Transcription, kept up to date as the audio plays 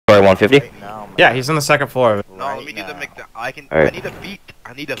150? Right now, man. Yeah, he's on the second floor. No, Right let me get the now. McDonald's. I Alright. need a beat.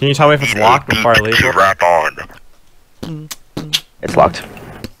 I need a. Can you tell me if it's locked before I leave? Rap on. It's locked.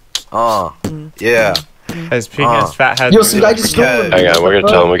 Yeah. His penis fat head. Yo, some guy just stole it. Hang on, we're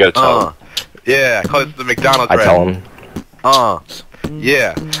gonna tell him. We gotta tell him. Yeah, cause it's the McDonald's. I rap. tell him.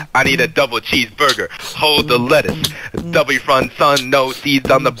 Yeah, I need a double cheeseburger. Hold the lettuce. Double front sun, no seeds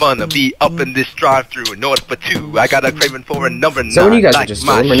on the bun. Be up in this drive-through, in order for two. I got a craving for a number 9. So when you guys are like just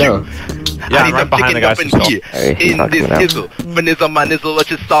my stole him or no? Yeah, I need right some behind the chicken guy up in who stole. here. Hey, he's In not this coming out. hizzle. Finish on my nizzle, let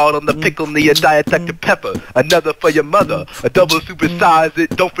your salt on the pickle. Need a diet Dr. Pepper. Another for your mother. A double supersize it.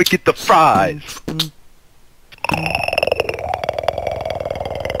 Don't forget the fries.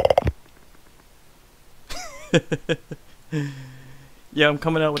 Yeah, I'm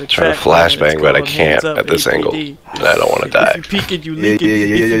coming out with a Trying track. to flashbang, but I can't at this angle. And I don't want to die. If you peeking, you leaking. Yeah.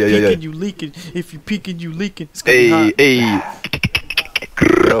 If you peeking, you leaking. If you peeking, you leaking. It's gonna be hot. Hey.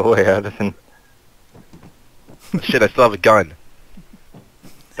 Go away, Addison. Shit, I still have a gun.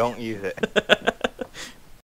 Don't use it.